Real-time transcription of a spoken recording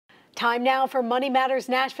Time now for Money Matters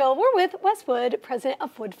Nashville. We're with Wes Wood, president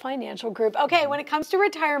of Wood Financial Group. Okay, when it comes to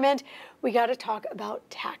retirement, we got to talk about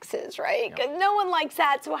taxes, right? Because no one likes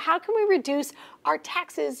that. So how can we reduce our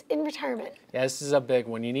taxes in retirement? Yeah, this is a big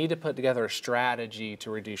one. You need to put together a strategy to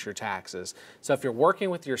reduce your taxes. So if you're working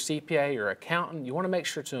with your CPA, your accountant, you want to make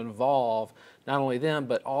sure to involve not only them,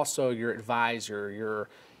 but also your advisor,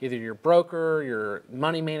 either your broker, your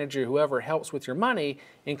money manager, whoever helps with your money.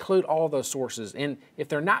 Include all those sources. And if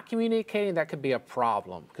they're not communicating, that could be a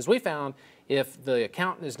problem. Because we found if the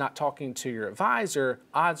accountant is not talking to your advisor,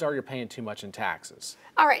 odds are you're paying too much in taxes.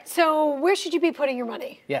 All right, so where should you be putting your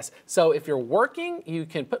money? Yes, so if you're working, you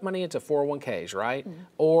can put money into 401ks, right?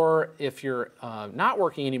 Or if you're not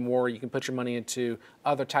working anymore, you can put your money into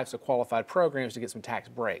other types of qualified programs to get some tax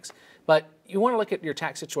breaks. But you want to look at your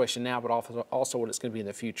tax situation now, but also what it's going to be in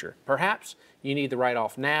the future. Perhaps you need the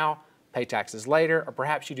write-off now, pay taxes later, or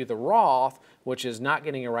perhaps you do the Roth, which is not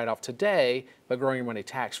getting a write-off today, but growing your money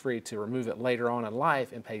tax-free to remove it later on in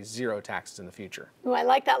life and pay zero taxes in the future. Oh, I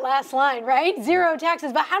like that last line, right? Zero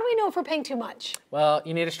taxes, but how do we know if we're paying too much? Well,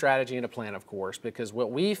 you need a strategy and a plan, of course, because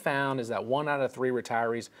what we found is that 1 out of 3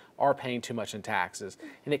 retirees are paying too much in taxes.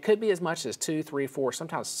 And it could be as much as $2,000, $3,000, $4,000,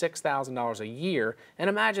 sometimes $6,000 a year. And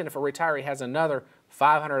imagine if a retiree has another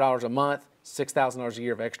 $500 a month, $6,000 a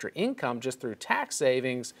year of extra income just through tax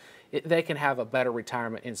savings, they can have a better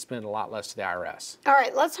retirement and spend a lot less to the IRS. All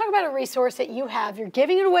right, let's talk about a resource that you have. You're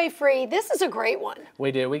giving it away free. This is a great one.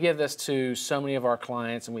 We do. We give this to so many of our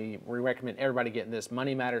clients, and we recommend everybody getting this,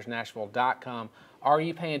 moneymattersnashville.com. Are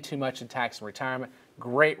you paying too much in tax and retirement?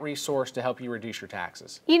 Great resource to help you reduce your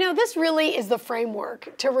taxes. You know, this really is the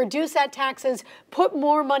framework to reduce that taxes, put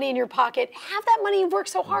more money in your pocket, have that money you've worked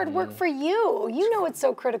so hard work for you. You know it's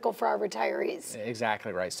so critical for our retirees.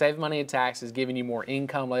 Exactly right. Save money in taxes, giving you more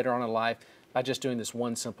income later on in life by just doing this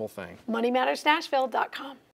one simple thing. moneymattersnashville.com.